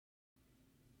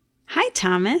Hi,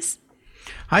 Thomas.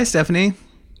 Hi, Stephanie.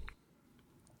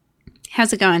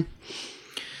 How's it going?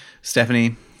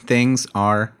 Stephanie, things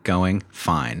are going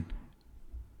fine.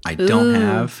 I don't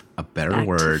have a better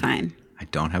word. Fine. I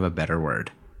don't have a better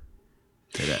word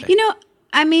today.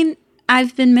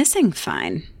 I've been missing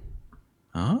fine.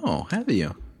 Oh, have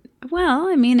you? Well,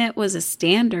 it was a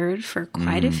standard for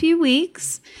quite a few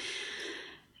weeks.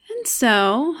 And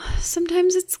so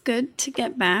sometimes it's good to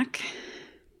get back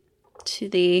to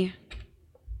the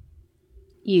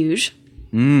usual.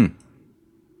 The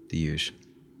usual.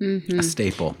 Mm-hmm. A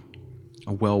staple.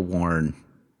 A well-worn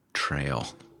trail.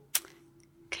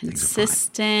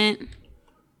 Consistent.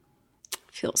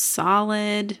 Feels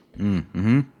solid.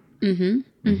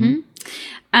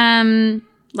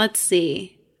 Let's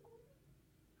see.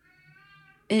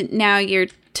 Now your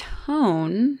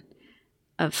tone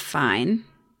of fine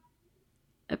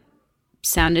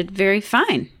sounded very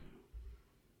fine.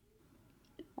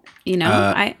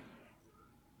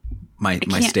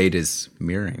 My state is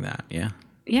mirroring that. Yeah.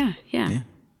 Yeah.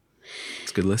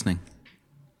 It's good listening.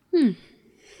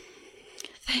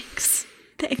 Thanks.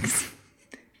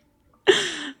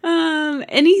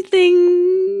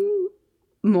 Anything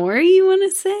more you want to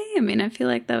say? I feel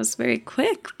like that was very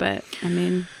quick, but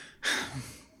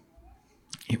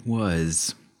It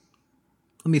was.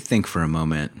 Let me think for a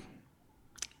moment.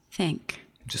 Think.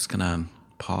 I'm just going to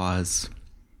pause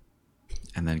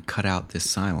and then cut out this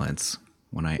silence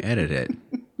when I edit it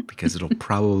because it'll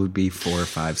probably be 4 or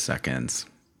 5 seconds.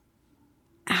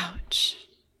 Ouch.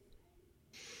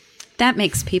 That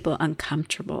makes people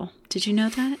uncomfortable. Did you know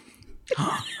that?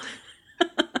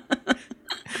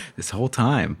 This whole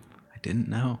time, I didn't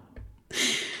know.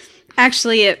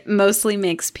 Actually, it mostly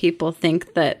makes people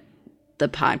think that the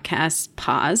podcast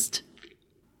paused.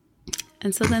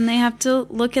 And so then they have to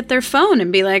look at their phone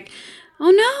and be like,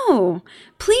 oh no,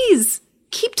 please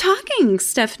keep talking,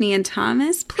 Stephanie and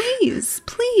Thomas. Please.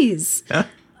 Huh?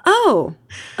 Oh,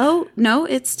 no,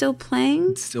 it's still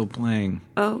playing? It's still playing.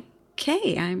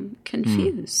 Okay, I'm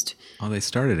confused. Oh, they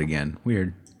started again.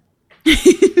 Weird.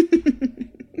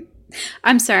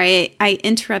 I'm sorry, I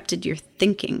interrupted your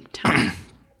thinking, Tom.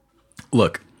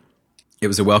 Look, it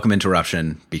was a welcome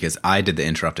interruption because I did the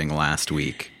interrupting last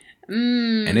week.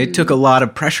 And it took a lot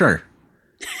of pressure.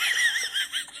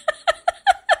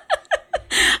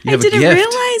 I didn't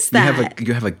realize that.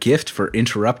 You have a gift for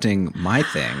interrupting my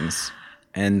things,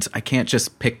 and I can't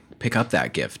just pick up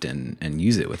that gift and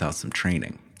use it without some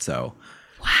training. So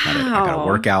I got a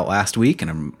workout last week,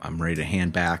 and I'm ready to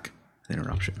hand back the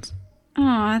interruptions.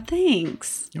 Aw,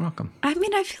 thanks. You're welcome. I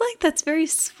feel like that's very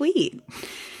sweet.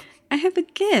 I have a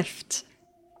gift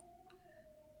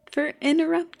for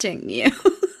interrupting you.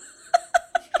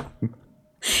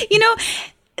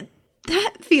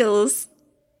 That feels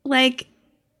like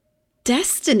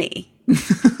destiny.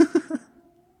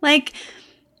 Like,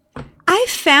 I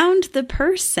found the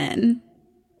person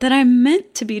that I'm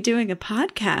meant to be doing a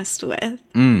podcast with.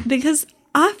 Because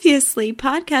obviously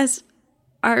podcasts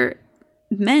are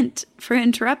meant for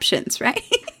interruptions, right?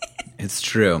 It's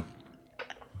true.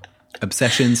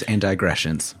 Obsessions and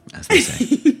digressions, as they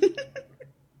say.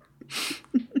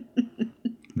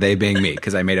 They being me,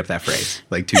 because I made up that phrase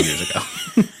like 2 years ago.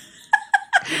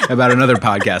 About another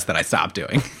podcast that I stopped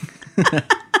doing.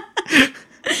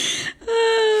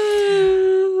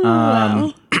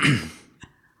 Wow.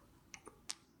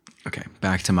 Okay,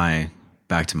 back to my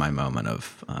moment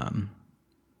of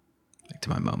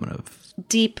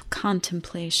Deep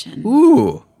contemplation.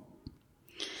 Ooh.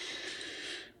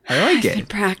 I like I've it. been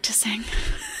practicing.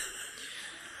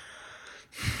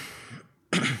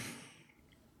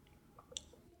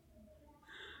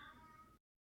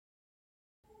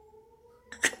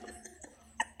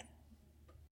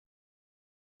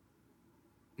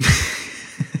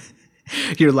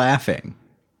 You're laughing.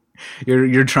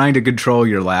 You're trying to control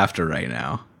your laughter right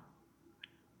now.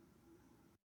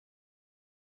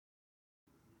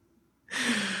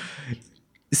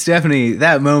 Stephanie,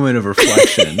 that moment of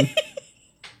reflection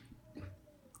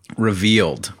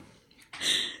revealed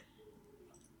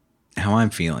how I'm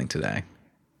feeling today.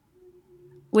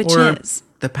 Which or is?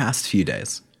 the past few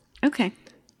days. Okay.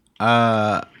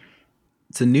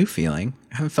 It's a new feeling.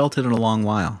 I haven't felt it in a long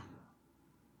while.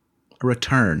 A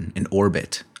return, an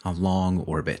orbit, a long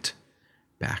orbit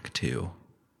back to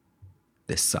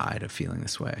this side of feeling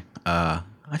this way. I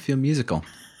feel musical.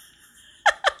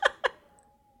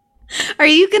 Are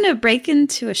you going to break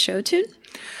into a show tune?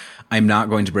 I'm not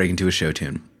going to break into a show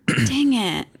tune. Dang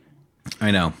it. I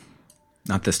know.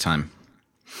 Not this time.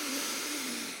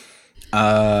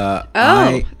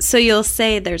 So you'll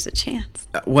say there's a chance.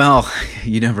 Well,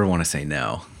 you never want to say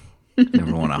no.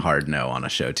 Never want a hard no on a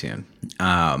show tune.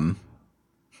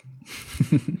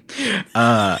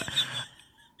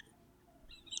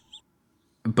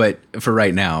 But for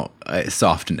right now,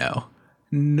 soft no.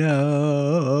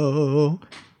 No.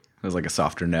 It was like a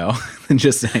softer no than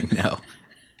just saying no.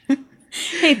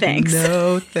 Hey, thanks.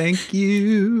 No, thank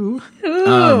you.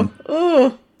 Ooh,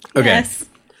 ooh. Okay. Yes.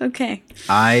 Okay.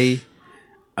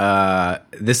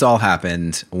 This all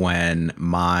happened when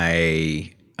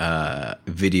my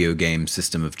video game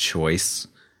system of choice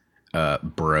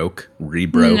rebroke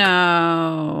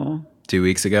No. 2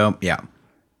 weeks ago. Yeah,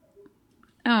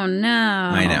 Oh, no.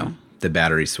 I know. The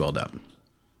battery swelled up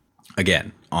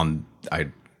again. I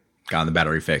got the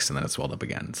battery fixed and then it swelled up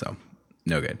again. So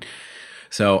no good.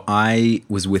 So I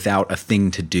was without a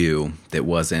thing to do that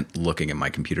wasn't looking at my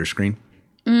computer screen.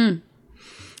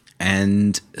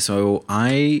 And so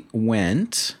I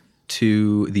went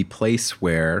to the place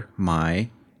where my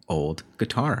old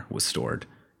guitar was stored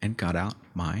and got out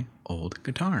my old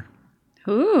guitar.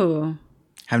 Ooh.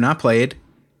 Have not played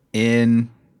in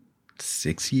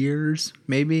 6 years,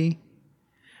 maybe.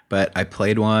 But I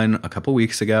played one a couple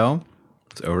weeks ago.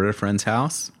 It was over at a friend's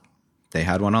house. They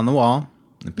had one on the wall.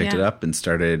 I picked it up and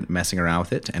started messing around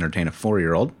with it to entertain a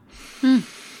 4-year-old. The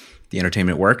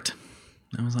entertainment worked.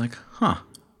 I was like, huh.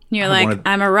 You're like,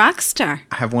 I'm a rock star.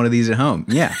 I have one of these at home.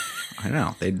 Yeah, I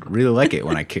know. They'd really like it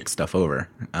when I kick stuff over.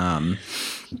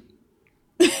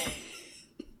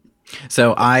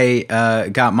 So I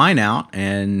got mine out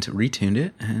and retuned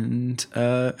it and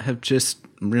have just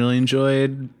really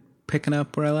enjoyed picking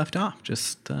up where I left off.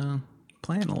 Just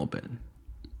playing a little bit.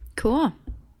 Cool.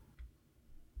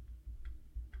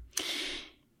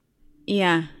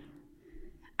 Yeah.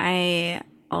 I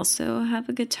also have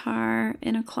a guitar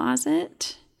in a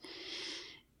closet.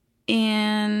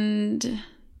 And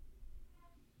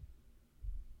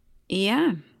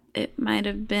yeah, it might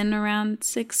have been around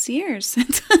 6 years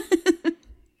since I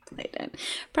played it.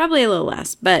 Probably a little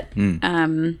less, but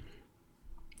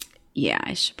yeah,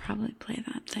 I should probably play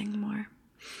that thing more.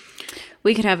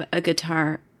 We could have a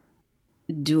guitar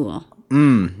duel.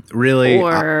 Really?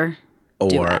 Or or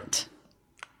duet.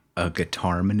 a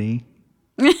guitarmony?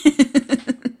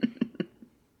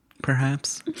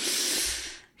 Perhaps.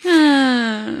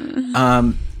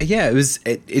 Yeah,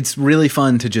 it's really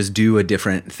fun to just do a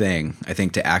different thing. I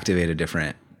think to activate a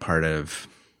different part of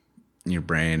your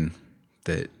brain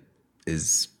that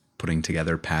is putting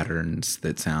together patterns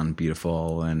that sound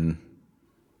beautiful. And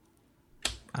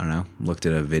I don't know, looked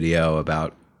at a video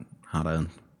about how to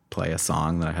play a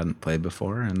song that I hadn't played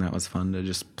before, and that was fun to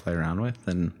just play around with,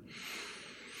 and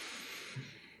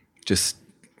just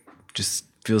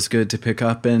feels good to pick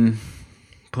up and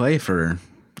play for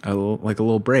a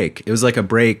little break. It was like a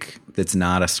break that's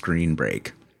not a screen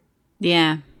break.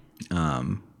 Yeah.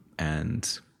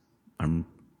 And I'm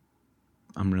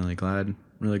really glad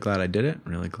I did it.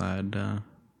 Really glad. I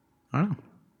don't know.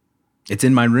 It's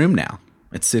in my room now.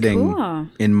 It's sitting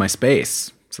in my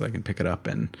space, so I can pick it up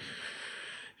and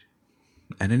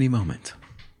at any moment.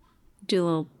 Do a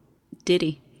little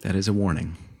ditty. That is a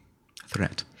warning, a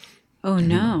threat. Oh,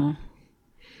 no.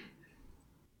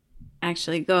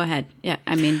 Actually, go ahead. Yeah,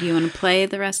 I mean, do you want to play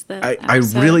the rest of the episode? I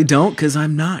really don't, because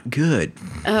I'm not good.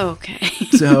 Oh, okay.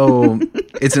 So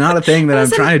it's not a thing that I'm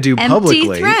trying to do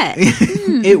publicly. Threat.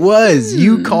 It was.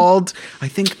 You called, I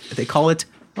think they call it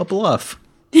a bluff.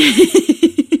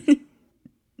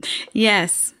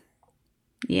 Yes.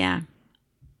 Yeah.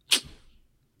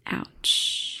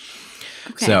 Ouch.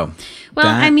 Okay. So, well,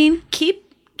 I mean, keep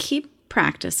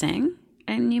practicing,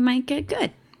 and you might get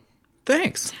good.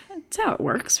 Thanks. That's how it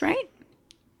works, right?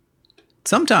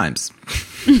 Sometimes.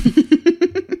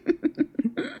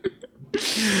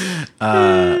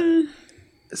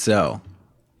 So,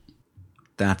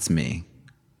 that's me.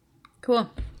 Cool.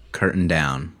 Curtain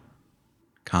down.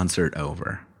 Concert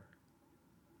over.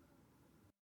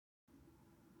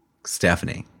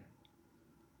 Stephanie,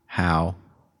 how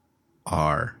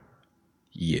are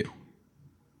you?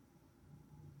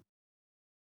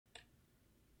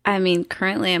 I mean,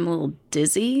 currently I'm a little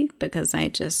dizzy because I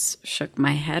just shook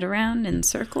my head around in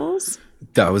circles.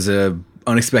 That was a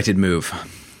unexpected move.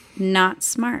 Not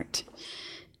smart.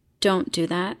 Don't do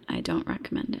that. I don't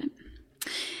recommend it.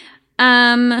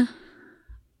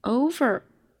 Overall,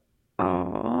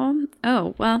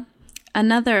 oh, well,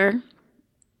 another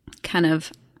kind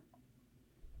of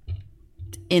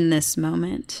in this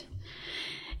moment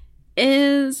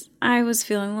is I was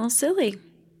feeling a little silly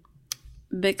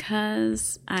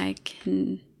because I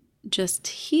can just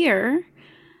hear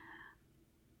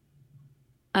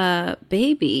a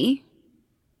baby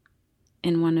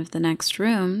in one of the next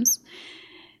rooms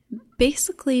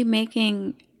basically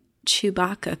making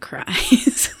Chewbacca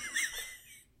cries.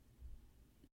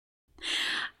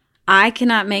 I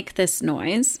cannot make this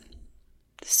noise,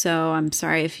 so I'm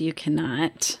sorry if you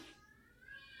cannot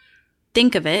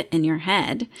think of it in your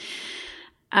head.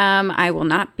 I will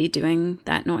not be doing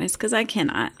that noise because I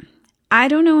cannot. I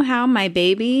don't know how my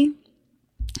baby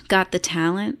got the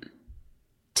talent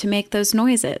to make those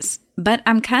noises, but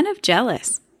I'm kind of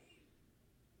jealous.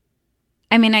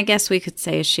 I mean, I guess we could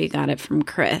say she got it from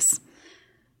Chris.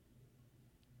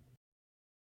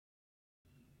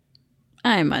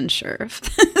 I'm unsure of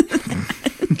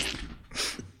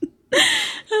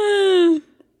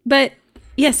but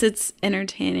yes, it's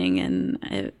entertaining and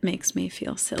it makes me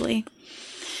feel silly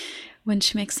when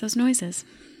she makes those noises.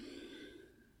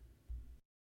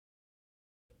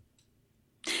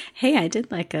 Hey, I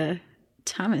did like a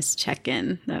Thomas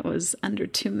check-in that was under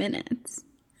 2 minutes.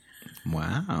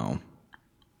 Wow.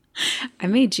 I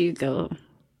made you go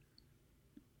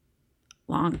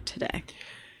long today.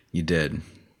 You did.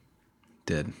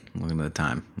 Look at the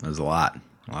time. That was a lot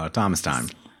of Thomas time.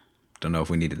 Don't know if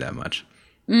we needed that much.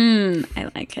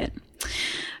 I like it.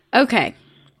 Okay.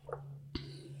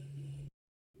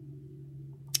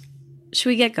 Should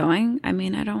we get going? I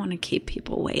mean, I don't want to keep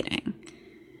people waiting.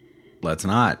 Let's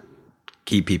not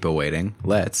keep people waiting.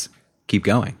 Let's keep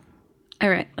going. All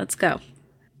right, let's go.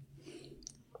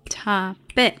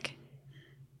 Topic.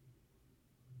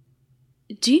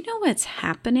 Do you know what's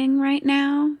happening right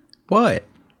now? What?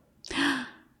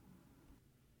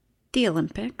 The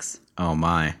Olympics. Oh,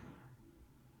 my.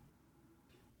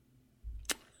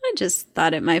 I just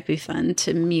thought it might be fun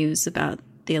to muse about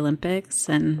the Olympics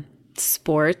and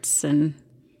sports and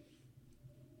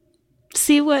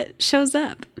see what shows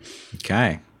up.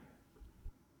 Okay.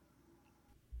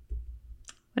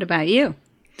 What about you?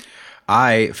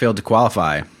 I failed to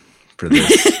qualify for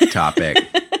this topic.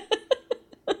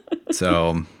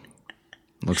 So,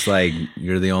 looks like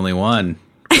you're the only one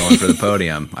going for the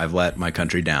podium. I've let my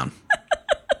country down.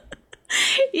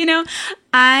 You know,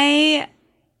 I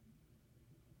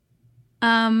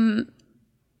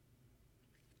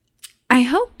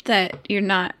hope that you're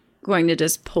not going to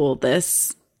just pull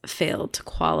this fail to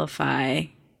qualify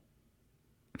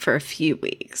for a few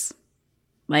weeks.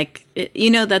 Like,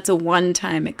 that's a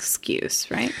one-time excuse,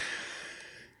 right?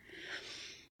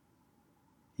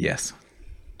 Yes.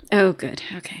 Oh, good.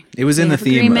 Okay. It was in the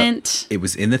theme. Agreement. It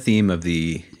was in the theme of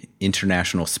the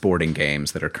international sporting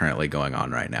games that are currently going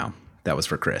on right now. That was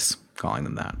for Chris calling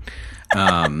them that.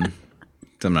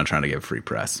 So I'm not trying to give free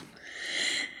press.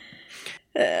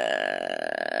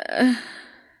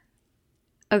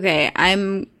 Okay,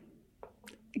 I'm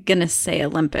gonna say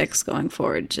Olympics going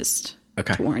forward, just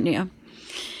to warn you.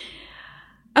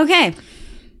 Okay,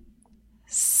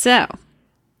 so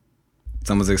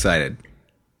someone's excited.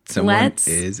 Someone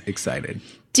is excited.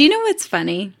 Do you know what's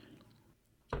funny?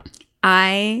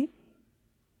 I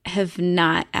have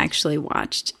not actually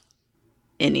watched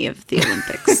any of the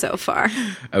Olympics so far.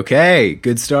 Okay,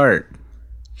 good start.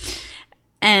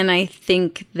 And I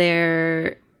think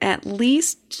they're at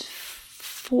least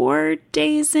 4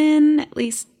 days in, at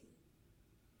least,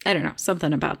 I don't know,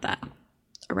 something about that,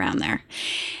 around there.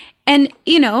 And,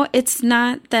 it's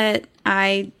not that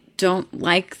I don't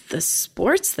like the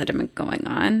sports that have been going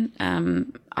on.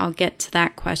 I'll get to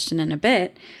that question in a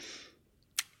bit.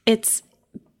 It's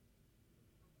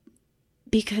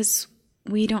because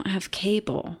we don't have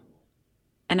cable.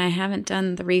 And I haven't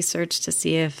done the research to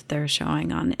see if they're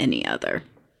showing on any other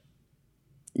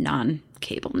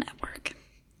non-cable network.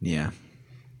 Yeah.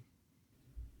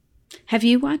 Have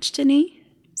you watched any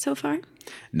so far?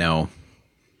 No.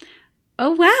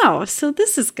 Oh, wow. So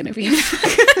this is going to be a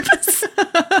fun episode.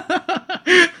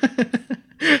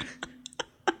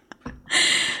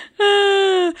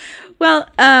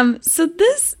 So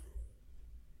this...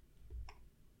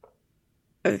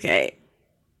 Okay.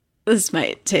 This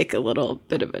might take a little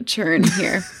bit of a turn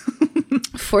here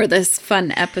for this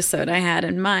fun episode I had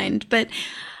in mind. But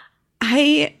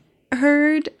I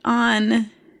heard on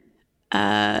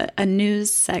a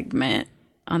news segment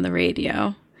on the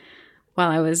radio while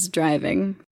I was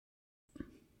driving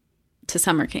to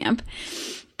summer camp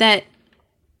that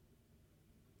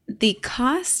the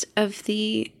cost of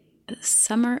the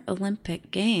Summer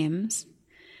Olympic Games,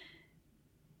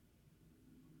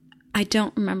 I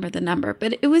don't remember the number,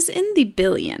 but it was in the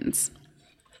billions.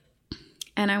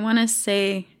 And I want to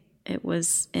say it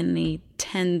was in the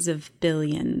tens of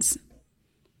billions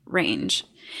range.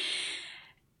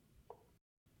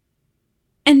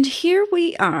 And here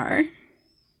we are,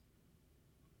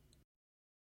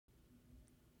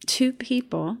 2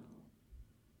 people.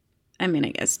 I mean,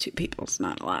 I guess 2 people is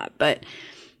not a lot, but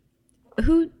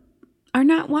who are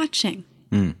not watching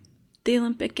the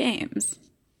Olympic Games.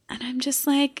 And I'm just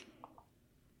like,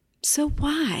 so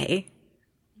why?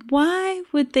 Why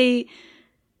would they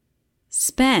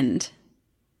spend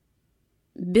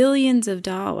billions of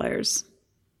dollars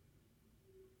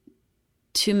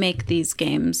to make these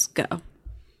games go?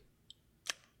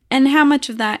 And how much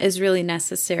of that is really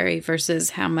necessary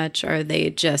versus how much are they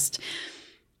just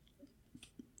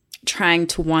trying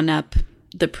to one-up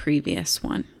the previous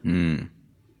one?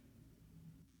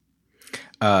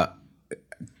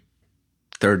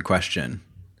 Third question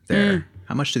there.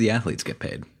 How much do the athletes get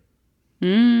paid?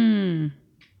 Out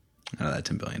of that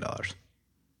 $10 billion.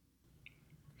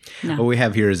 No. What we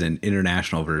have here is an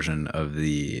international version of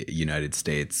the United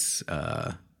States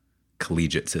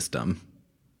collegiate system,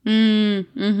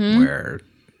 where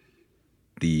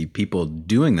the people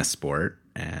doing the sport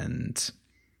and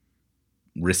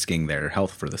risking their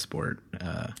health for the sport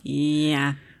are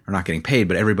not getting paid,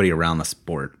 but everybody around the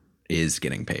sport is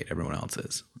getting paid. Everyone else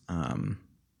is.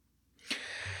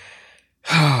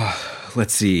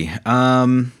 Let's see.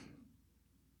 I'm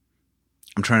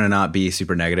trying to not be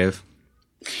super negative.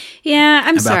 Yeah,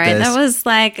 I'm sorry. this. That was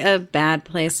like a bad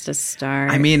place to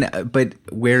start. I mean, but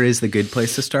where is the good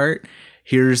place to start?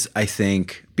 Here's, I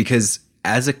think, because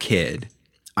as a kid,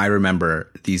 I remember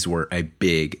these were a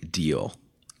big deal.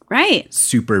 Right.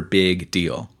 Super big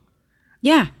deal.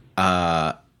 Yeah.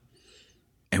 And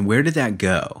where did that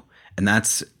go? And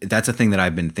that's a thing that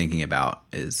I've been thinking about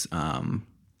is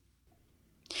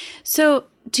So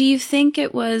do you think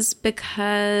it was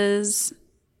because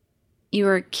you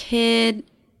were a kid,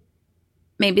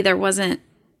 maybe there wasn't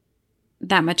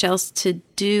that much else to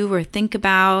do or think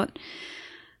about?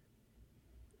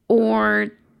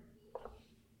 Or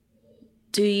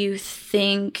do you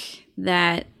think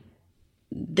that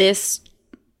this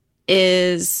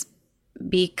is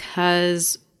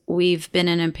because we've been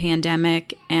in a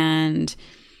pandemic and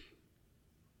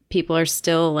people are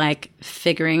still like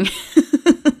figuring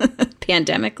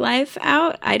pandemic life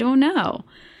out? I don't know.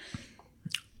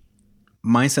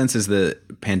 My sense is the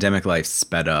pandemic life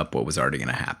sped up what was already going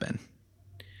to happen.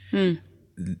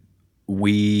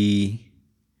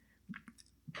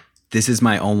 This is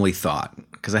my only thought,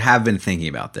 because I have been thinking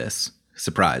about this.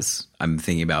 Surprise. I'm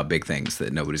thinking about big things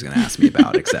that nobody's going to ask me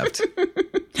about, except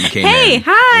you came in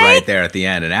right there at the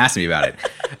end and asked me about it.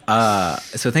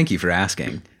 So thank you for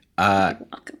asking.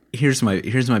 Here's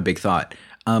my big thought.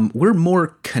 We're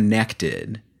more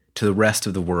connected to the rest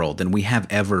of the world than we have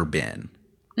ever been.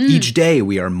 Each day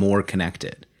we are more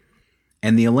connected.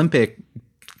 And the Olympic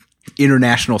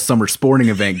International Summer Sporting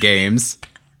Event Games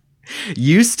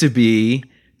used to be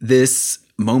this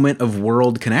moment of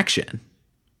world connection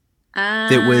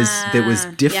that was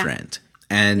different.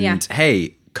 And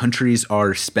hey, countries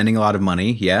are spending a lot of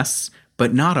money, yes,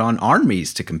 but not on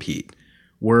armies to compete.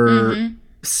 We're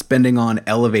spending on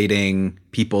elevating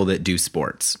people that do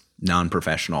sports,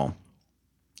 non-professional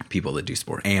people that do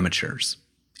sport, amateurs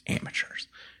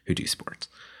who do sports.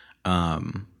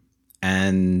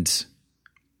 And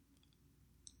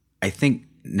I think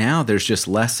now there's just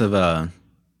less of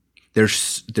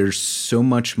there's so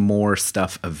much more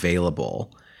stuff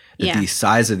available that the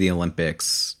size of the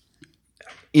Olympics,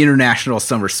 International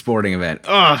Summer Sporting Event,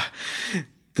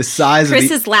 the size Chris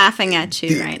of is laughing at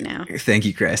you right now. Thank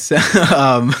you, Chris.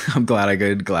 I'm glad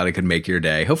I could make your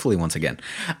day. Hopefully once again.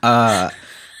 The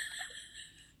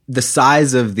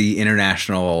size of the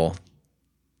International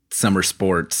Summer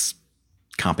Sports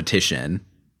competition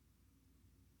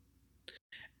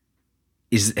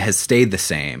has stayed the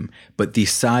same, but the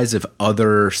size of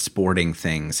other sporting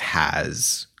things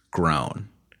has grown.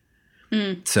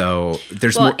 So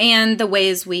there's more, and the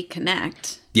ways we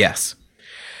connect. Yes.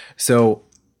 So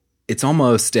it's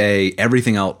almost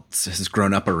everything else has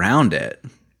grown up around it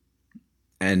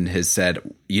and has said,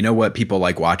 you know what people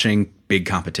like watching? Big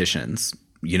competitions.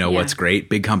 You know what's great?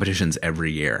 Big competitions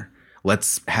every year.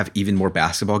 Let's have even more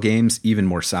basketball games, even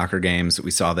more soccer games.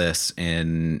 We saw this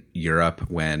in Europe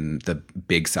when the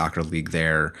big soccer league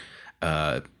there,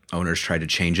 owners tried to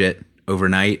change it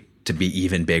overnight to be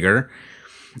even bigger.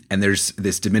 And there's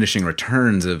this diminishing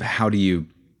returns of how do you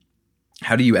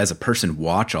as a person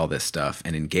watch all this stuff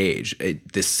and engage?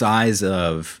 The size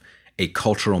of a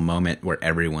cultural moment where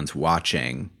everyone's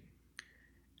watching,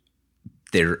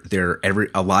 a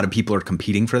lot of people are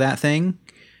competing for that thing.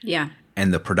 Yeah.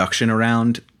 And the production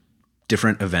around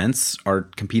different events are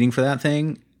competing for that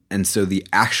thing. And so the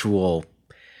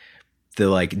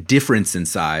difference in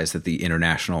size that the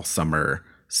International Summer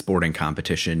Sporting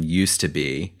Competition used to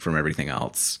be from everything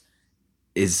else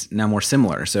is now more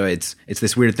similar. So it's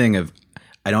this weird thing of,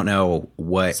 I don't know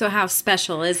what. So how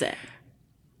special is it?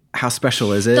 how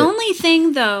special is it? The only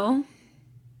thing, though,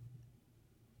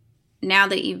 now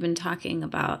that you've been talking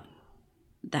about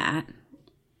that,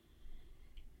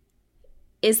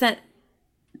 is that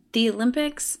the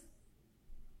Olympics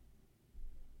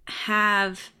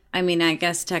have, I mean, I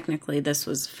guess technically this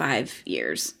was 5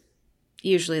 years.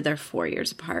 Usually they're 4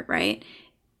 years apart, right?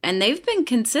 And they've been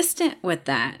consistent with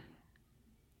that.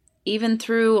 Even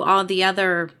through all the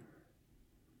other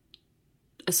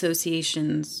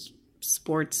associations,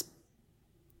 sports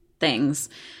things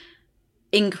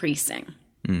increasing.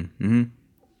 Mm-hmm.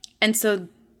 And so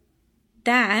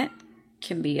that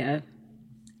can be a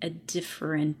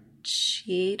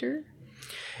differentiator.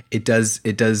 It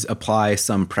does apply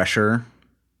some pressure.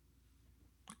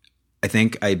 I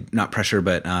think not pressure,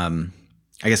 but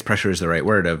I guess pressure is the right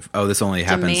word of, this only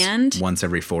happens once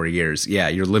every 4 years. Yeah,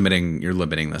 you're limiting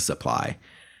the supply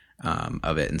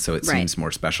of it. And so it seems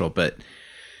more special. But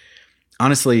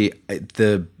honestly,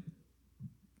 the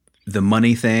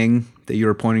money thing that you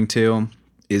were pointing to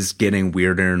is getting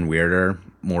weirder and weirder.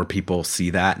 More people see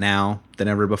that now than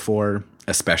ever before,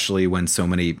 especially when so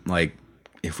many, like,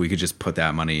 if we could just put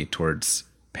that money towards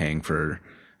paying for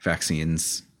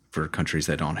vaccines for countries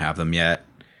that don't have them yet.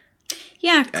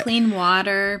 Yeah, clean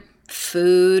water,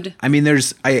 food. I mean,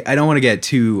 I don't want to get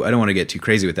too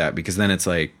crazy with that, because then it's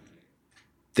like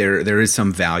there is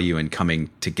some value in coming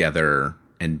together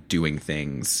and doing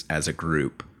things as a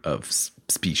group of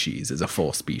species, as a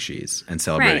full species, and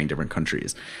celebrating different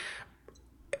countries.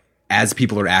 As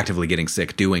people are actively getting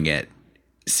sick doing it,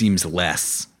 seems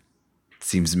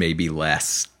maybe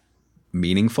less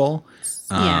meaningful.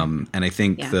 And I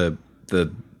think the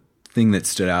thing that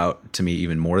stood out to me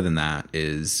even more than that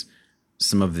is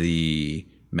some of the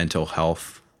mental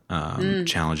health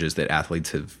challenges that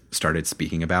athletes have started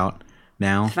speaking about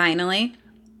now. Finally.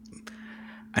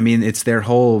 I mean, it's their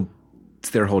whole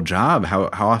job. How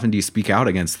often do you speak out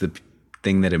against the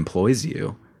thing that employs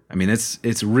you? I mean,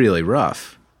 it's really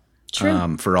rough.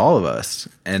 True. For all of us.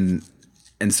 And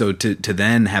so to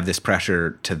then have this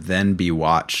pressure to then be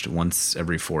watched once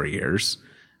every 4 years,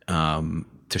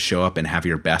 to show up and have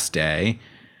your best day,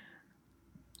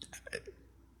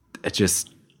 it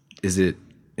just, is it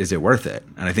worth it?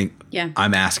 And I think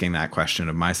I'm asking that question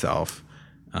of myself,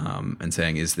 and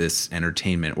saying, is this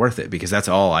entertainment worth it? Because that's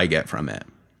all I get from it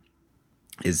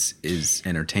is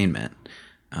entertainment,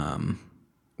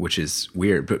 which is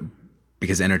weird, but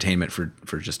because entertainment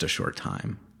for just a short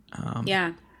time.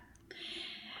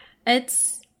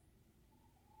 It's,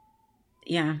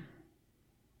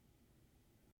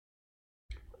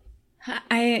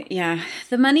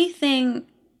 the money thing,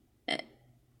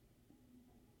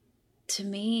 to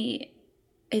me,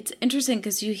 it's interesting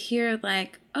because you hear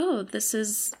like, this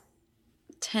is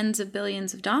tens of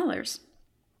billions of dollars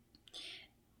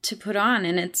to put on,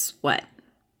 and it's what,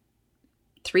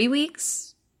 3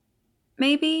 weeks?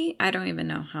 Maybe? I don't even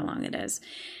know how long it is.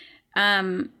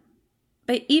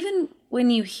 But even when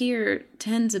you hear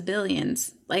tens of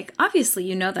billions, like,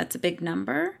 obviously, that's a big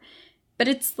number, but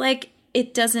it's like,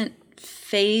 it doesn't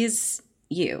faze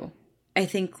you, I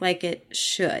think, like it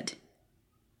should.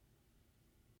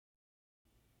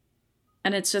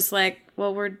 And it's just like,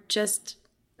 well, we're just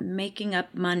making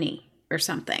up money or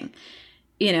something,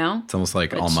 It's almost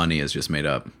like all money is just made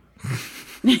up.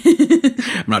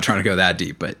 I'm not trying to go that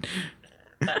deep, but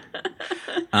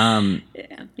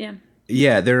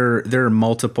yeah, there are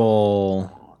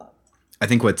multiple. I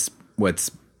think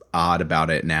what's odd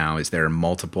about it now is there are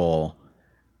multiple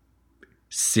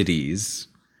cities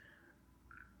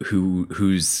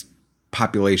whose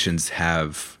populations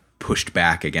have pushed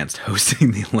back against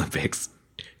hosting the Olympics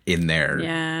in their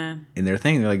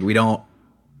thing. They're like, we don't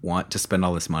want to spend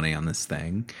all this money on this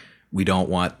thing. We don't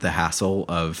want the hassle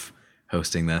of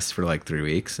hosting this for like 3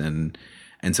 weeks. And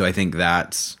so I think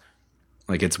that's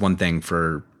like, it's one thing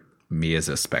for me as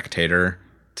a spectator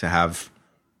to have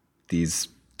these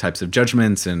types of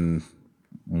judgments and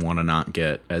want to not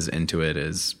get as into it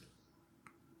as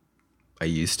I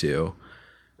used to.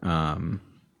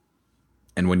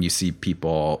 And when you see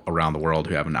people around the world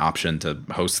who have an option to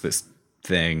host this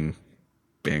thing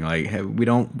being like, hey, we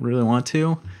don't really want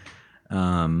to.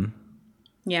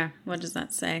 What does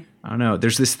that say? I don't know.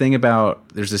 There's this thing about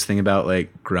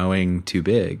like growing too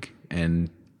big and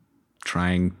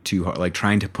trying too hard, like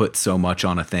trying to put so much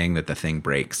on a thing that the thing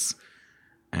breaks.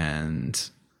 And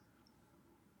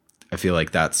I feel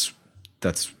like that's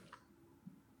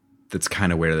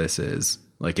kind of where this is.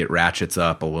 Like, it ratchets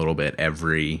up a little bit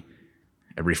every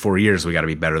 4 years. We got to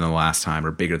be better than the last time,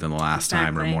 or bigger than the last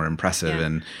time, or more impressive. Yeah.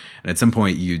 And at some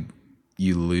point you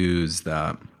lose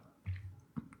what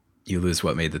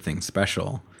made the thing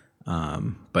special.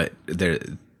 But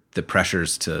the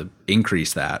pressures to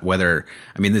increase that. Whether,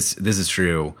 I mean, this is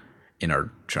true in our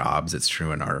jobs, it's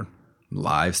true in our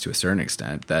lives to a certain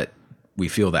extent, that we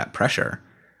feel that pressure,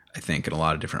 I think, in a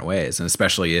lot of different ways. And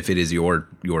especially if it is your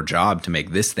job to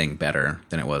make this thing better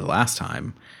than it was last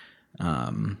time.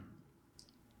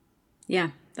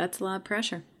 Yeah, that's a lot of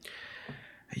pressure.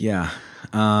 Yeah.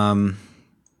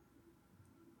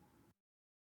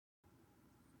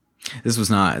 This is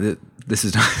not been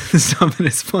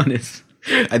as fun as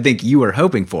I think you were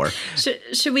hoping for.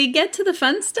 Should we get to the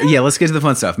fun stuff? Yeah, let's get to the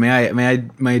fun stuff. May I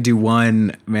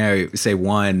say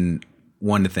one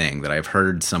thing that I've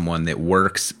heard someone that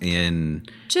works in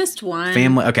just one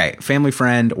family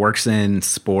friend, works in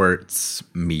sports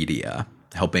media,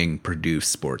 helping produce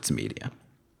sports media.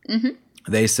 Mm-hmm.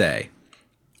 They say,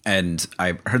 and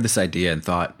I heard this idea and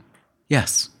thought,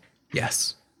 yes,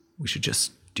 we should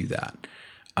just do that.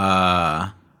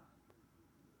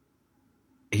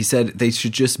 He said they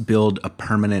should just build a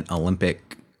permanent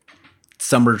Olympic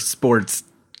summer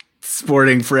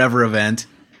sporting forever event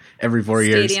every 4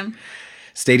 years.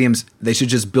 Stadiums, they should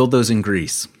just build those in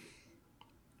Greece.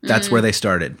 That's where they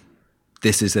started.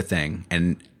 This is the thing.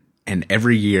 And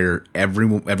every year,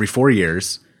 every 4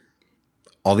 years,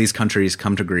 all these countries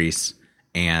come to Greece,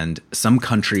 and some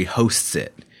country hosts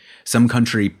it. Some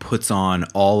country puts on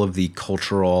all of the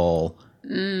cultural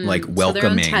welcoming. So their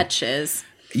own touches.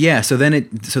 Yeah, so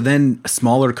then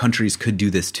smaller countries could do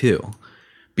this too,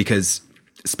 because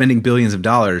spending billions of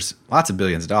dollars, lots of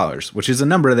billions of dollars, which is a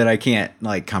number that I can't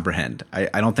comprehend.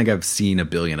 I don't think I've seen $1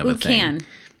 billion of a thing.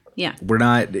 Yeah.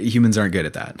 Humans aren't good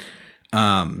at that.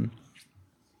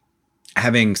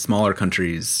 Having smaller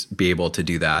countries be able to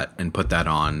do that and put that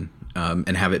on,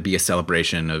 and have it be a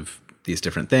celebration of these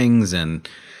different things, and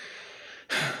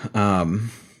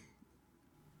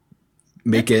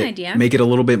make it a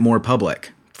little bit more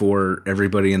public for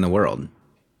everybody in the world.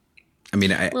 I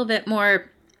mean, a little bit more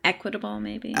equitable,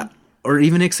 maybe, or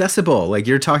even accessible. Like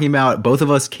you're talking about, both of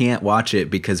us can't watch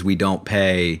it because we don't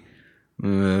pay $80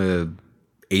 to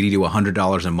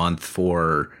 $100 a month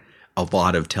for a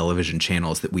lot of television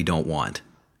channels that we don't want.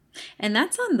 And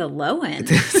that's on the low end.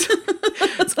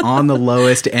 It's on the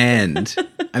lowest end.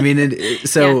 I mean,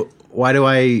 why do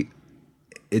I?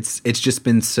 It's just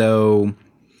been so.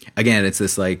 Again, it's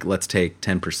this let's take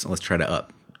 10%. Let's try to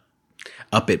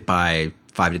up it by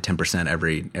 5 to 10%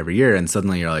 every year, and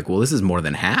suddenly you're like, well, this is more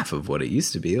than half of what it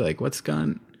used to be. Like, what's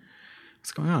going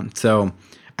on? So,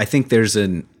 I think there's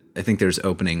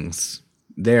openings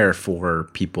there for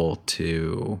people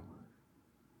to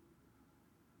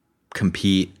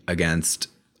compete against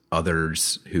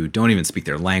others who don't even speak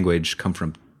their language, come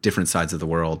from different sides of the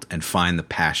world, and find the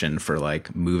passion for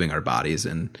moving our bodies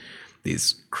in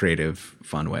these creative,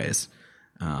 fun ways.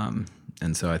 And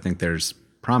so I think there's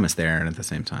promise there. And at the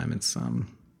same time, it's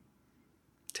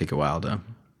take a while to,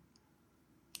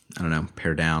 I don't know,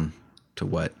 pare down to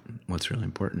what's really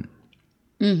important.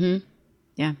 Mm-hmm.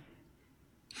 Yeah.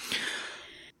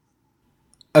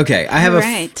 Okay. I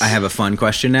have a fun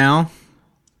question now.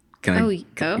 Can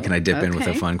I dip in with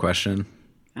a fun question?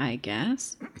 I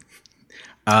guess.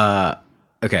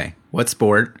 Okay. What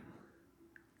sport?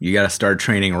 You got to start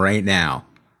training right now.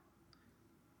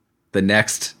 The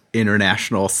next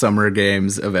international summer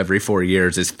games of every 4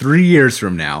 years is 3 years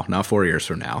from now, not 4 years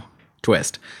from now.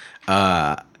 Twist.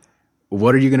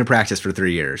 What are you going to practice for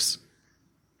 3 years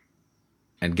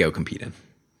and go compete in?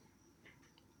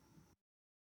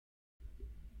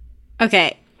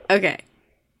 Okay.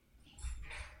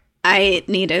 I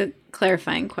need a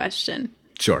clarifying question.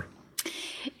 Sure.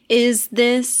 Is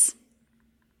this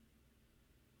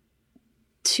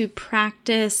to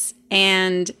practice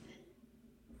and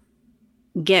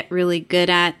get really good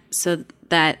at, so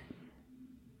that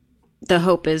the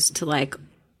hope is to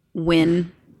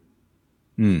win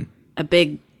a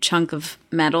big chunk of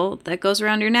metal that goes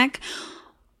around your neck?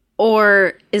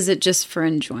 Or is it just for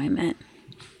enjoyment?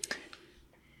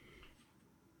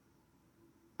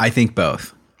 I think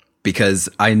both, because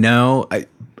I know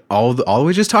all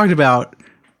we just talked about,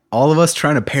 all of us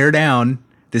trying to pare down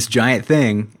this giant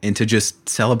thing into just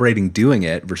celebrating doing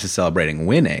it versus celebrating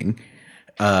winning.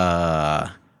 We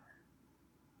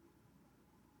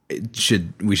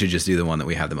should just do the one that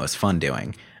we have the most fun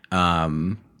doing.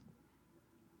 However,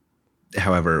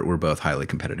 we're both highly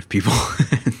competitive people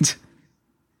and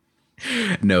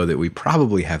know that we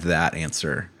probably have that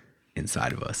answer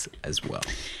inside of us as well.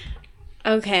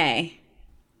 Okay.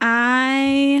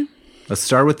 Let's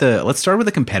start with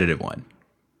the competitive one.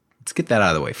 Let's get that out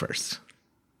of the way first.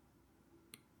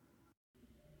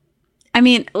 I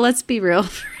mean, let's be real.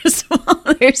 First of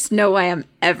all, there's no way I'm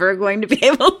ever going to be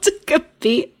able to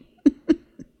compete.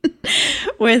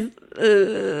 with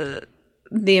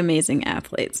the amazing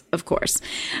athletes, of course.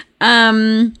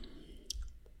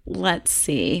 Let's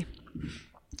see.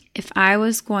 If I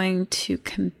was going to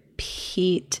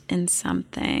compete in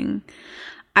something,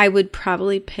 I would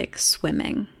probably pick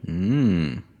swimming.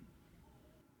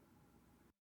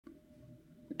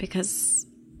 Because,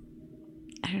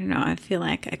 I don't know, I feel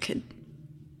like I could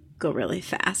go really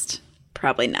fast.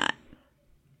 Probably not.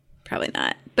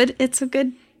 But it's a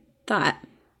good thought.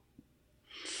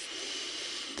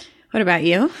 What about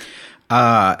you?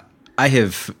 I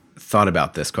have thought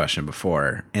about this question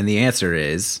before, and the answer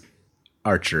is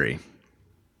archery.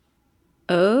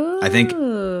 Oh. I think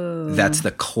that's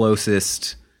the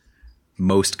closest,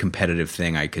 most competitive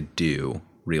thing I could do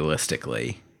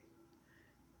realistically,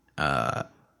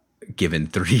 given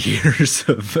 3 years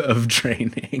of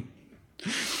training.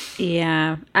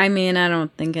 Yeah. I mean, I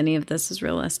don't think any of this is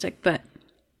realistic, but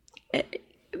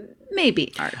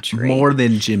maybe archery. More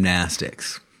than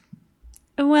gymnastics.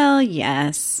 Well,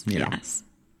 yes. You know,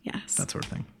 Yes. that sort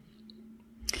of thing.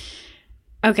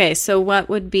 Okay, so what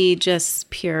would be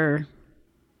just pure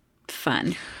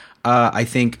fun? I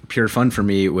think pure fun for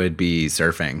me would be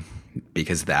surfing,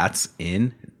 because that's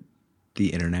in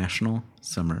the International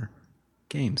Summer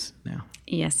Games now.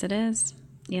 Yes, it is.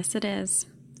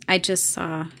 I just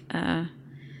saw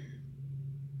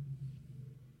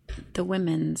the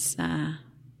women's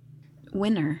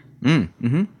winner.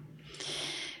 Mm-hmm.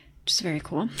 Which is very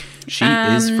cool. She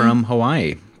is from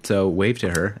Hawaii, so wave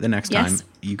to her the next time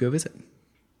you go visit.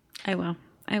 I will.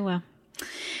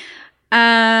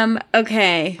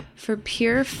 Okay, for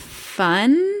pure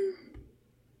fun,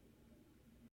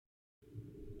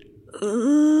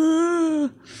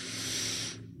 I'm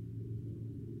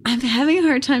having a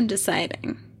hard time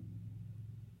deciding.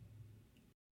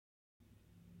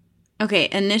 Okay,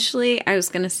 initially I was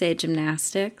going to say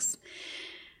gymnastics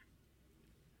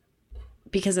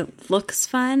because it looks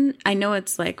fun. I know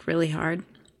it's like really hard.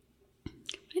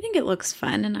 I think it looks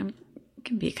fun, and I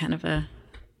can be kind of a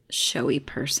showy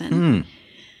person.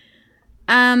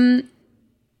 But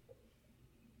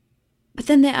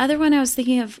then the other one I was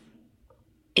thinking of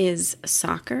is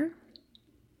soccer.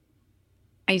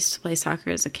 I used to play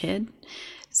soccer as a kid,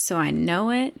 so I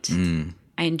know it.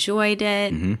 I enjoyed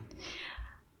it.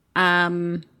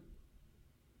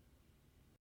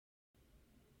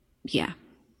 Yeah.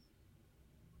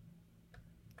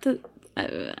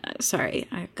 Sorry,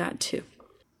 I got two.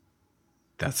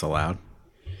 That's allowed.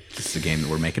 This is a game that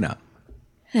we're making up.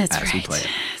 That's as right. we play it.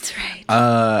 That's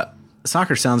right.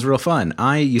 Soccer sounds real fun.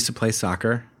 I used to play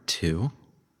soccer too.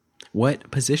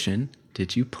 What position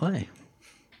did you play?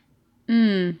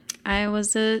 I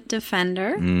was a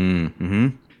defender.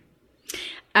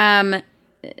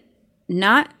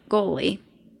 Not goalie.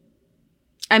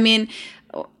 I mean,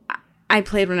 I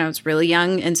played when I was really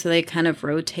young, and so they kind of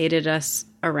rotated us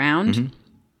around.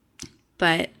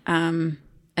 But, and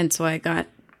so I got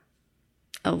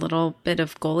a little bit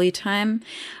of goalie time.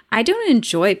 I don't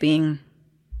enjoy being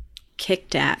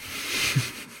kicked at.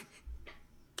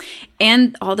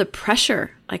 And all the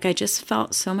pressure. Like, I just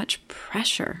felt so much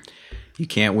pressure. You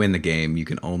can't win the game. You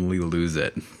can only lose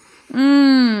it.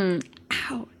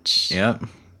 Ouch. Yep.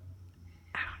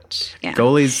 Ouch. Yeah.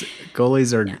 Goalies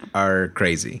are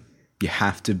crazy. You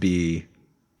have to be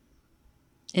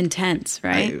intense,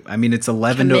 right? I mean, it's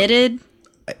 11 committed.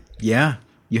 Yeah.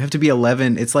 You have to be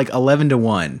 11. It's like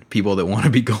 11-1 people that want to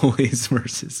be goalies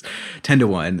versus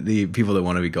 10-1 the people that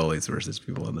want to be goalies versus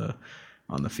people on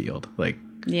the field. Like,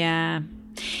 yeah.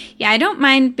 I don't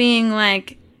mind being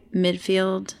like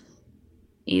midfield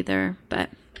either, but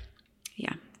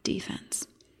yeah, defense.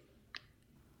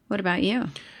 What about you?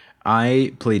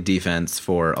 I played defense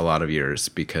for a lot of years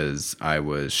because I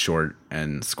was short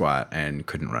and squat and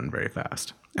couldn't run very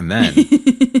fast. And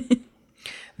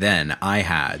then I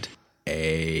had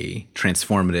a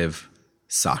transformative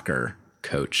soccer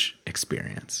coach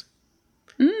experience.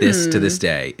 This to this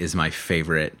day is my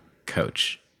favorite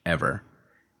coach ever.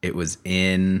 It was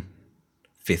in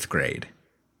 5th grade.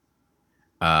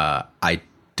 I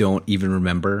don't even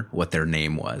remember what their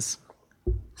name was.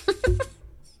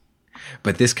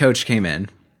 But this coach came in.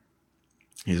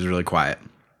 He was really quiet.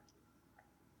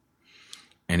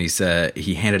 And he said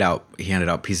he handed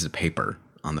out pieces of paper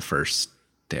on the first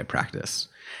day of practice.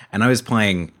 And I was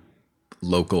playing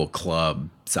local club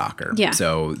soccer. Yeah.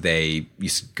 So they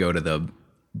used to go to the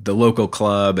local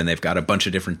club, and they've got a bunch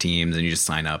of different teams, and you just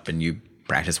sign up and you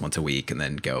practice once a week and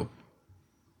then go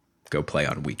play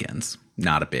on weekends.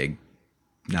 Not a big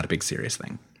serious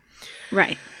thing.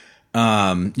 Right.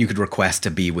 You could request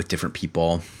to be with different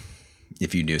people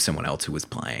if you knew someone else who was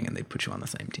playing, and they'd put you on the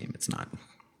same team. It's not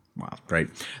Wow. Right.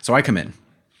 So I come in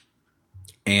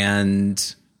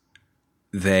and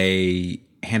they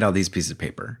hand out these pieces of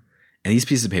paper, and these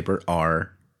pieces of paper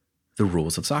are the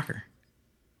rules of soccer.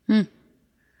 I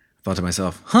thought to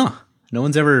myself, no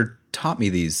one's ever taught me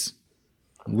these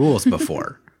rules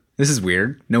before. This is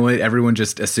weird. Everyone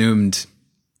just assumed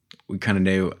we kind of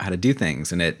knew how to do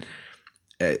things, and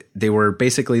they were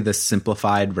basically the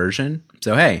simplified version.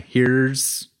 So, hey,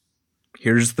 here's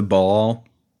the ball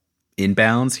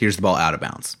inbounds. Here's the ball out of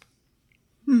bounds.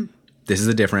 This is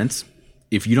the difference.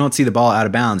 If you don't see the ball out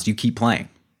of bounds, you keep playing.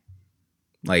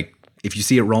 Like, if you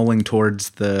see it rolling towards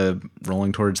the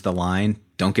line,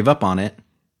 don't give up on it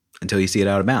until you see it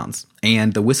out of bounds.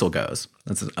 And the whistle goes.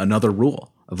 That's another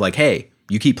rule of like, hey,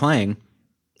 you keep playing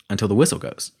until the whistle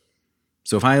goes.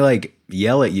 So if I like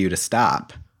yell at you to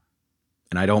stop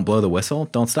and I don't blow the whistle,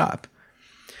 don't stop.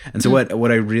 And so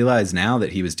what I realize now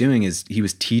that he was doing is he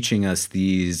was teaching us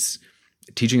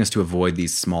to avoid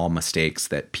these small mistakes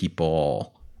that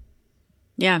people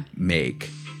make.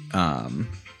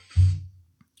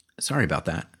 Sorry about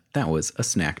that. That was a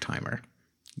snack timer.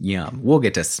 Yum. We'll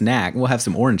get to snack. We'll have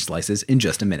some orange slices in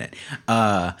just a minute.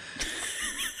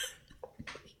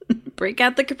 Break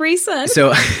out the Capri Sun.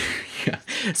 So, yeah.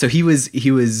 So he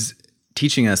was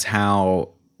teaching us how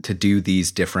to do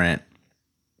these different,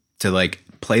 to like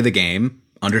play the game,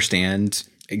 understand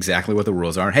exactly what the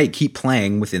rules are. Hey, keep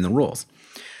playing within the rules.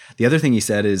 The other thing he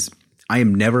said is, I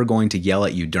am never going to yell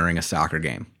at you during a soccer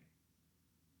game.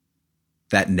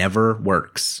 That never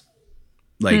works.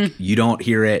 Like, you don't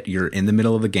hear it. You're in the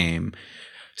middle of the game.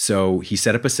 So he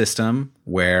set up a system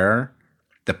where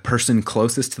the person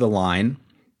closest to the line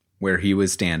where he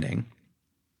was standing,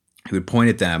 he would point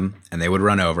at them and they would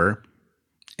run over,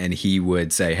 and he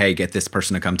would say, hey, get this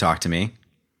person to come talk to me.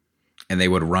 And they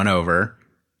would run over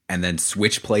and then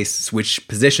switch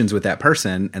positions with that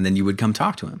person. And then you would come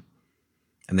talk to him.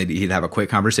 And then he'd have a quick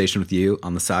conversation with you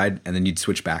on the side, and then you'd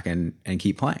switch back and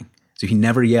keep playing. So he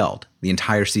never yelled the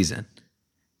entire season.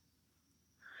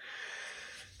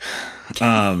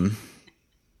 And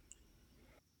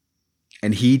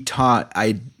he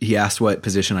asked what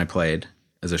position I played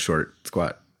as a short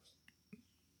squat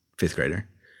 5th grader.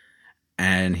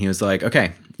 And he was like,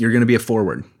 okay, you're going to be a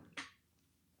forward.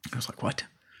 I was like, what?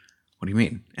 What do you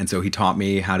mean? And so he taught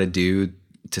me how to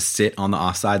sit on the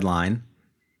offside line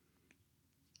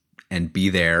and be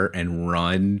there and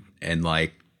run and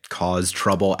like cause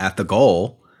trouble at the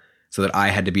goal so that I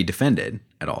had to be defended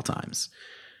at all times.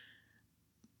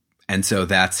 And so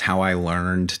that's how I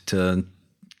learned to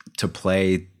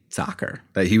play soccer.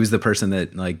 But he was the person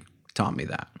that like taught me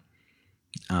that.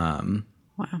 Wow.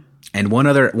 And one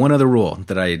other rule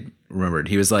that I remembered,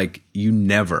 he was like, you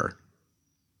never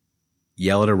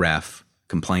yell at a ref,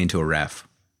 complain to a ref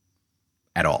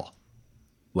at all.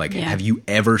 Like, have you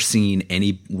ever seen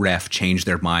any ref change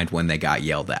their mind when they got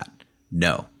yelled at?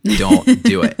 No, don't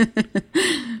do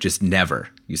it. Just never.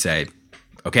 You say,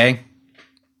 okay,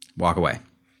 walk away.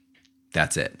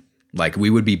 That's it. Like, we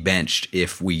would be benched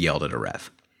if we yelled at a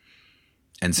ref.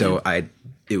 And so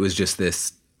it was just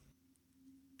this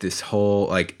whole,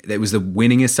 like, it was the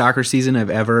winningest soccer season I've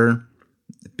ever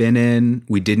been in.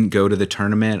 We didn't go to the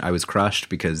tournament. I was crushed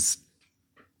because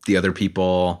the other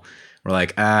people were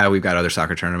like, we've got other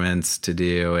soccer tournaments to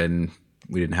do, and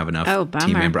we didn't have enough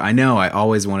team member. I know, I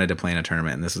always wanted to play in a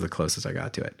tournament, and this is the closest I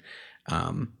got to it.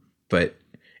 But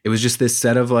it was just this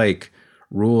set of like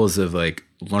rules of like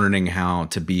learning how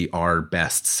to be our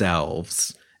best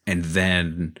selves and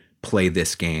then play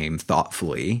this game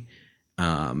thoughtfully,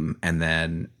 and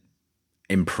then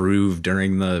improve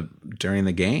during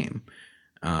the game.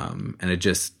 And I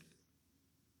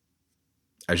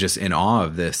was just in awe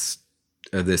of this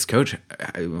coach,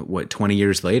 20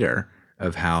 years later,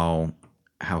 of how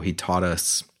he taught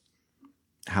us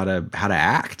how to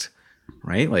act,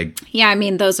 right? Like, yeah, I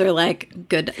mean, those are like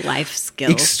good life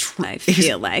skills. I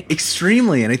feel like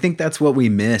extremely, and I think that's what we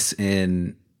miss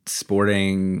in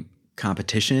sporting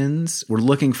competitions. We're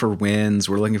looking for wins.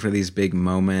 We're looking for these big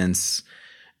moments,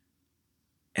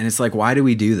 and it's like, why do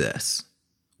we do this?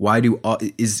 Why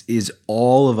is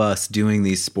all of us doing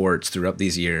these sports throughout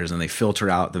these years, and they filter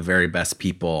out the very best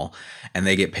people, and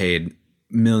they get paid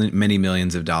many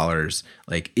millions of dollars?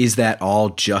 Like, is that all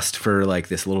just for like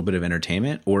this little bit of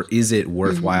entertainment, or is it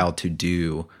worthwhile to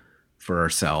do for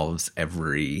ourselves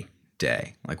every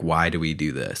day? Like, why do we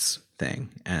do this thing?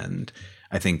 And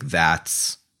I think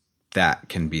that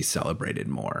can be celebrated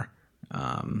more,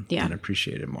 and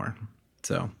appreciated more.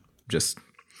 So just,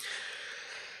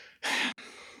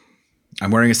 I'm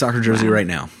wearing a soccer jersey right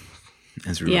now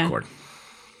as we record.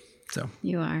 So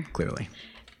you are clearly,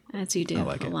 as you do, I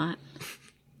like a lot.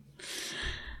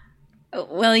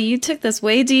 Well, you took this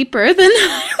way deeper than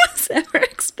I was ever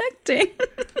expecting.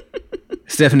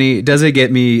 Stephanie, does it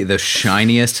get me the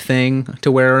shiniest thing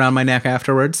to wear around my neck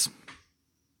afterwards?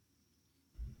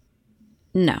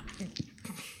 No.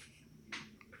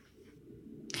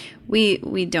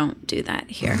 We don't do that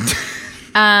here.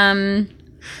 All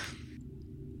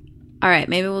right,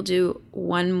 maybe we'll do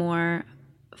one more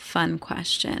fun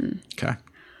question. Okay.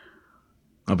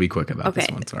 I'll be quick about this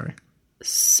one, sorry.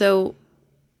 So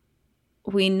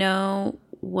we know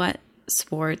what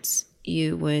sports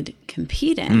you would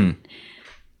compete in.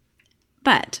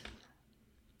 But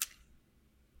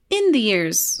in the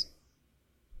years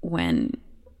when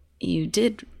you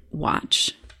did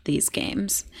watch these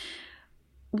games,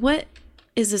 what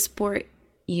is a sport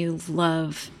you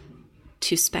love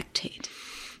to spectate?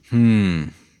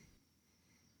 I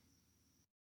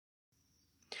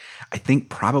think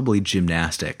probably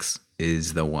gymnastics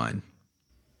is the one.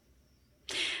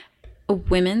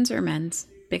 Women's or men's?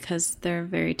 Because they're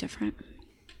very different.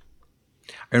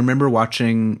 I remember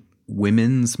watching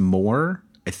women's more,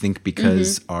 I think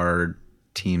because our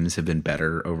teams have been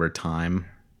better over time.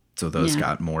 So those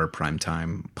got more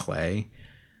primetime play.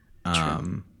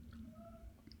 And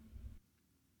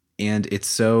it's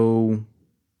so...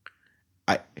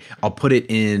 I'll put it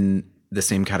in the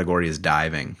same category as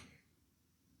diving,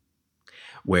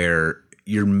 where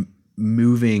you're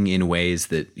moving in ways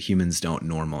that humans don't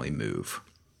normally move.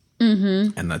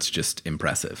 And that's just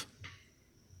impressive.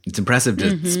 It's impressive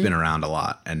to spin around a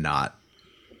lot and not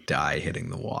die hitting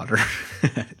the water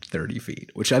at 30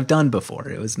 feet, which I've done before.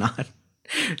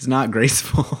 It's not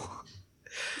graceful.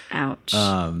 Ouch.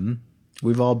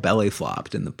 We've all belly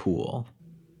flopped in the pool.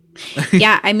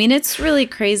 Yeah, I mean, it's really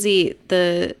crazy.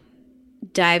 The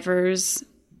divers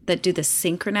that do the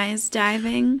synchronized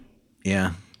diving.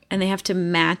 Yeah. And they have to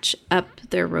match up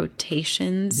their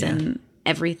rotations and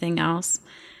everything else.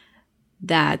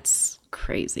 That's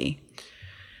crazy.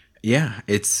 Yeah,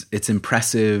 it's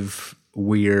impressive,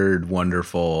 weird,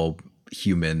 wonderful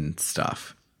human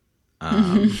stuff.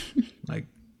 Like,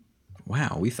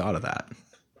 wow, we thought of that.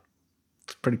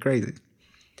 It's pretty crazy.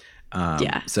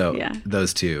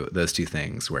 Those two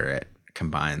things where it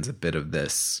combines a bit of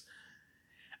this,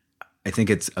 I think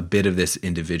it's a bit of this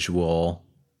individual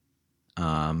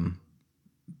kind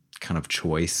of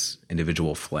choice,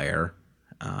 individual flair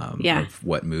of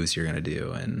what moves you're going to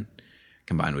do, and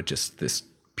combined with just this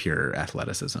pure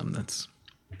athleticism that's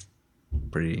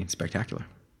pretty spectacular.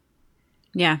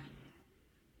 Yeah.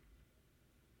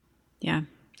 Yeah.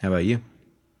 How about you?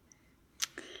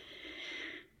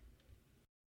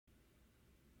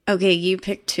 Okay, you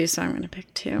picked two, so I'm going to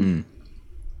pick two.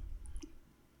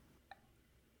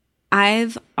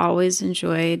 I've always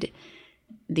enjoyed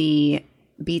the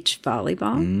beach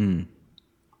volleyball,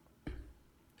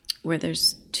 where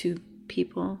there's two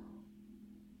people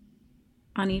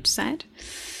on each side.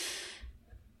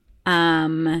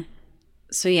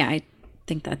 So yeah, I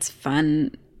think that's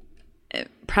fun.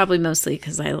 Probably mostly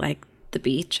because I like the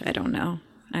beach. I don't know.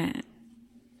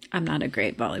 I'm not a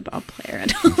great volleyball player. I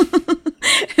don't.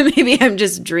 Maybe I'm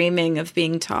just dreaming of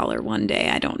being taller one day.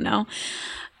 I don't know.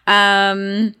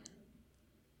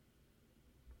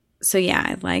 So yeah,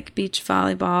 I like beach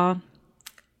volleyball.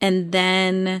 And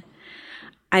then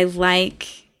I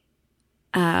like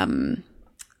a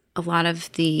lot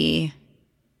of the,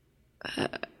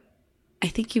 I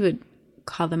think you would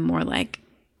call them more like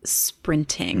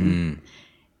sprinting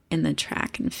in the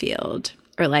track and field,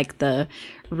 or like the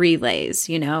relays,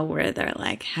 where they're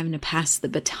like having to pass the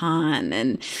baton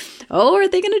and, are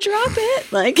they going to drop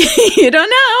it? Like, you don't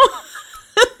know.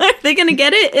 Are they going to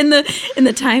get it in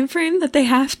the time frame that they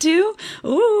have to?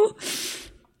 Ooh,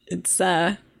 it's,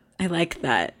 I like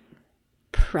that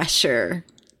pressure.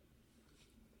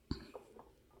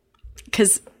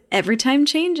 'Cause every time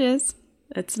changes.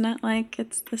 It's not like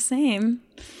it's the same.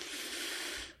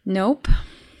 Nope.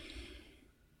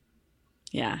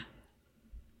 Yeah.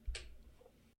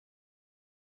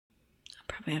 I'll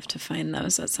probably have to find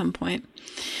those at some point.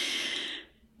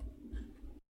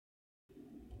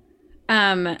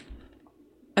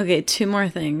 Okay, two more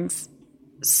things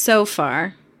so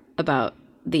far about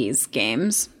these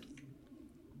games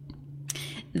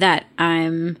that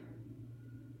I'm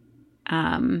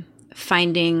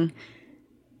finding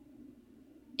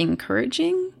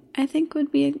encouraging, I think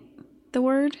would be the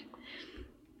word.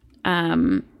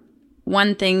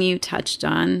 One thing you touched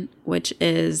on, which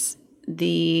is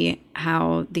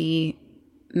how the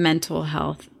mental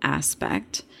health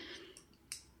aspect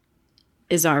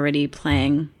is already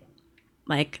playing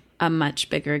like a much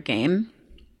bigger game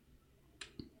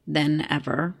than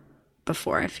ever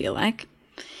before, I feel like.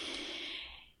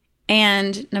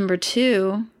 And number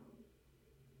 2,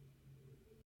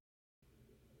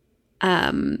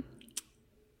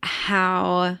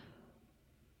 how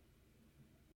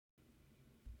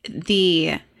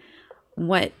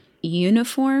what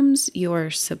uniforms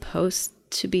you're supposed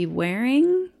to be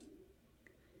wearing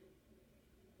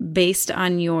based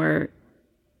on your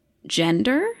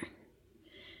gender,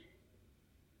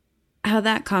 how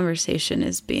that conversation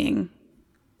is being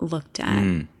looked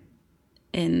at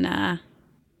in,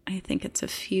 I think it's a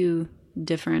few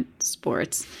different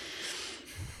sports.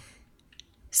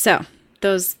 So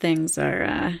those things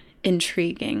are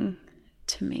intriguing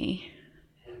to me,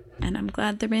 and I'm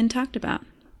glad they're being talked about.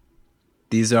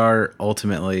 These are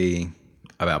ultimately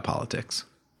about politics.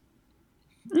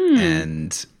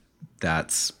 And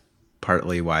that's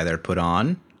partly why they're put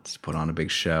on. It's to put on a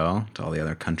big show to all the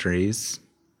other countries,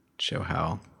 show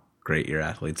how great your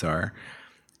athletes are.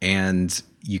 And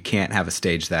you can't have a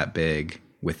stage that big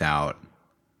without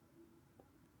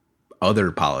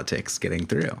other politics getting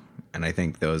through. And I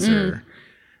think those are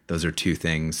two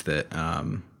things that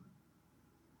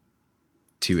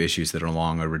two issues that are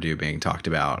long overdue being talked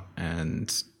about,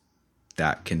 and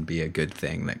that can be a good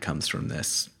thing that comes from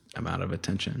this amount of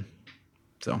attention.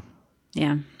 So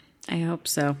yeah, I hope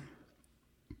so.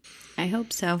 I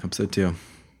hope so. Hope so too.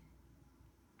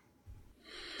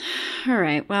 All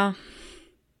right, well,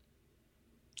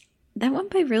 that went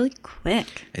by really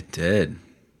quick. It did.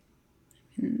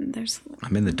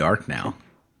 I'm in the dark now.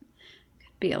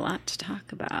 Could be a lot to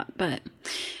talk about, but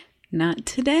not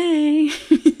today.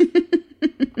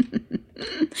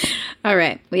 All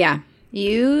right. Well, yeah.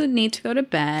 You need to go to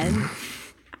bed.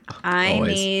 I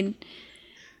need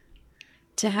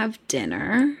to have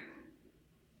dinner.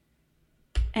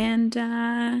 And,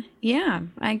 yeah,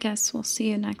 I guess we'll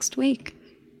see you next week.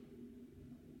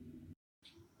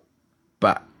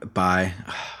 But bye.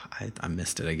 I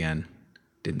missed it again.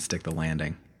 Didn't stick the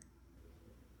landing.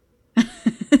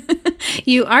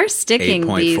 You are sticking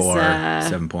 8.4, these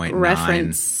 7.9,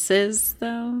 references,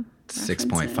 though.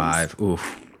 6.5.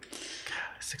 Oof.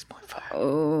 God, 6.5.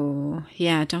 Oh,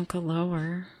 yeah. Don't go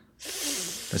lower.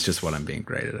 That's just what I'm being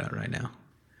graded at right now.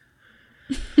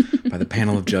 By the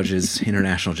panel of judges,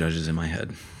 international judges in my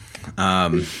head.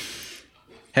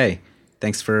 Hey,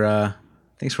 thanks for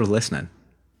listening.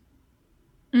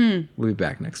 We'll be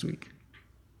back next week.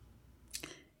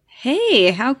 Hey,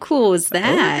 how cool was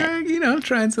that? Okay,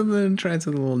 trying something a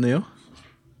little new.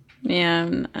 Yeah,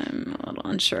 I'm a little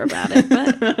unsure about it,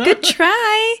 but good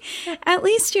try. At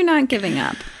least you're not giving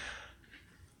up.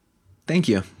 Thank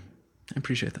you. I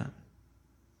appreciate that.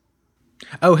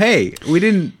 Oh, hey,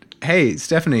 hey,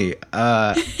 Stephanie.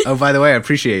 Oh, by the way, I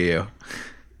appreciate you.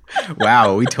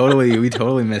 Wow, we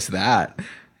totally missed that.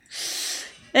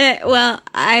 Well,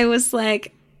 I was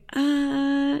like,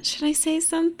 should I say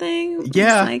something?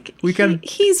 Yeah, like,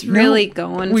 he's really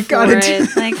going for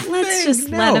it. Like, let's just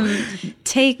let him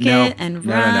take it and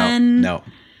run. No.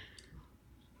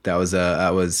 That was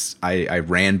I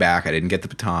ran back. I didn't get the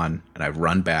baton, and I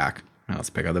run back. Now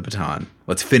let's pick up the baton.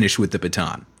 Let's finish with the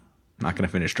baton. I'm not going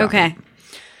to finish dropping.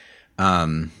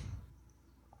 Okay.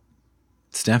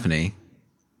 Stephanie.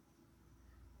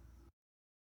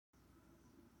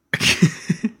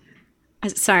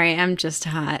 Sorry, I'm just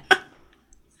hot.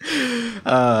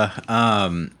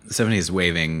 Stephanie is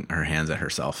waving her hands at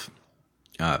herself,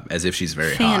 as if she's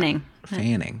very fanning. hot.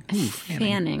 Fanning. Ooh,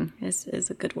 fanning is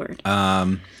a good word.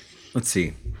 Let's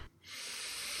see.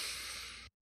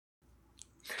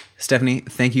 Stephanie,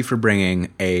 thank you for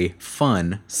bringing a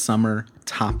fun summer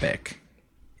topic,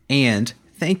 and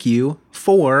thank you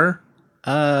for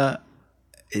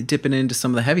dipping into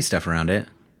some of the heavy stuff around it.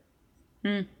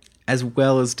 As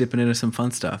well as dipping into some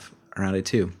fun stuff around it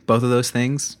too. Both of those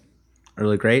things are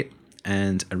really great,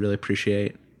 and I really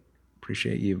appreciate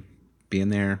you being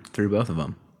there through both of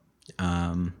them.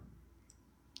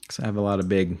 Because I have a lot of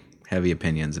big, heavy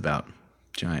opinions about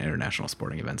giant international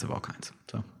sporting events of all kinds.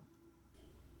 So,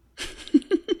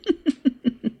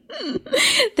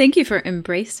 thank you for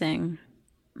embracing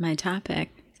my topic,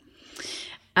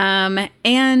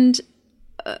 and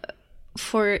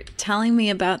for telling me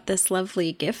about this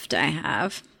lovely gift I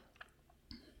have,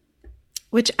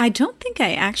 which I don't think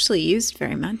I actually used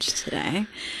very much today.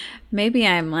 Maybe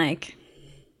I'm like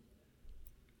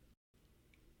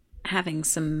having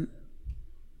some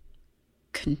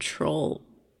control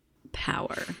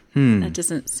power. That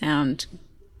doesn't sound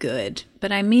good,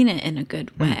 but I mean it in a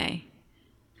good way.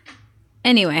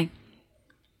 Anyway,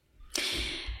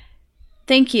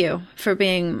 thank you for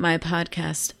being my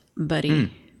podcast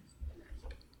buddy.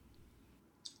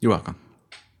 You're welcome.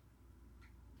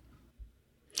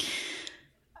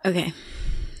 Okay.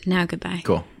 Now goodbye.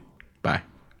 Cool. Bye.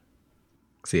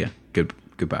 See ya.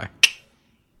 Goodbye.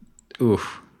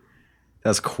 Oof.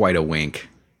 That's quite a wink.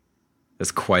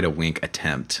 That's quite a wink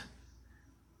attempt.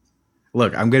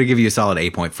 Look, I'm going to give you a solid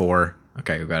 8.4.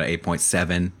 Okay, we've got an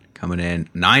 8.7 coming in.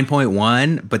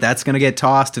 9.1, but that's going to get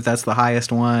tossed if that's the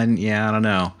highest one. Yeah, I don't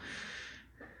know.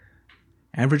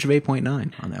 Average of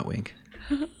 8.9 on that wink.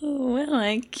 Oh, well,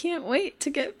 I can't wait to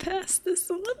get past this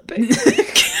Olympic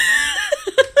wink.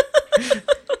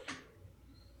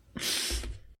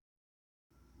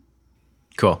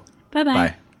 Cool. Bye-bye.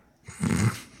 Bye.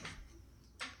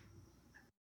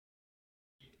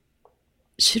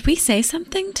 Should we say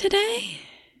something today?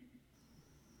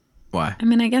 Why? I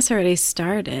mean, I guess I already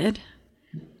started.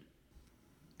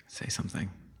 Say something.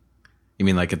 You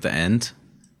mean like at the end?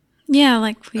 Yeah,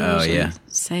 like we Oh, usually yeah.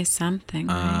 say something.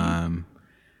 Right?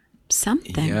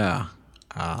 Something. Yeah.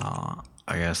 I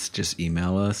guess just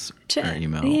email us or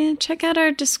email Yeah, check out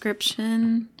our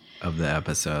description. of the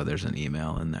episode. There's an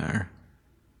email in there.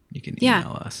 You can Yeah.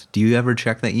 email us. Do you ever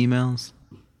check the emails?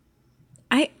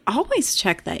 I always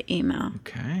check that email.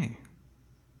 Okay.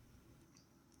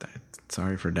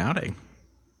 Sorry for doubting.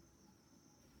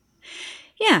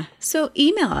 Yeah, so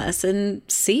email us and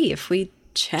see if we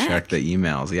check. Check the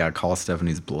emails. Yeah, call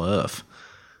Stephanie's bluff.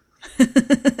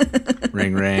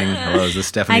 Ring, ring. Hello, is this I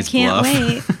Stephanie's can't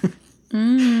bluff?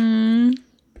 wait.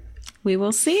 We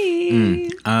will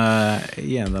see.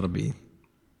 Yeah, that'll be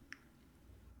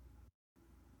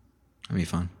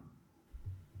fun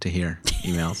to hear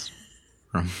emails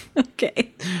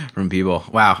Okay. from people.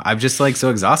 Wow, I'm just like so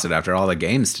exhausted after all the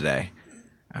games today.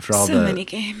 After all So the many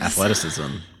games. athleticism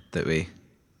that we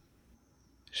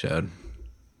showed.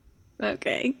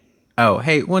 Okay. Oh,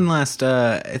 hey, one last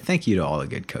thank you to all the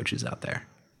good coaches out there.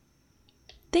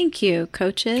 Thank you,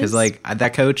 coaches. Because like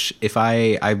that coach, if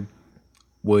I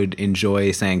would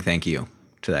enjoy saying thank you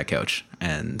to that coach,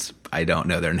 and I don't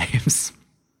know their names.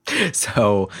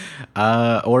 So,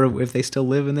 or if they still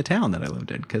live in the town that I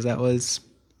lived in, because that was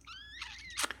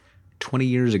 20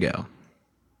 years ago,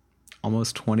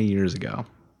 almost 20 years ago.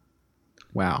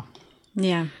 Wow.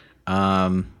 Yeah.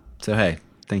 So hey,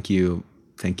 thank you,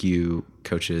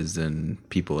 coaches and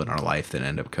people in our life that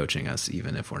end up coaching us,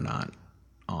 even if we're not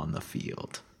on the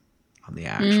field, on the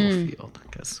actual field,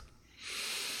 because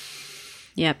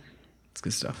Yep. it's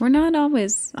good stuff. We're not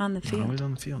always on the Not field. always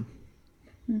on the field.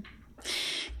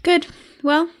 Good.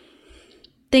 Well,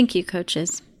 thank you,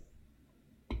 coaches.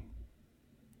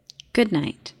 Good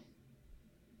night.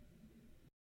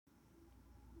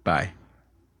 Bye.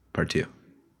 Part 2.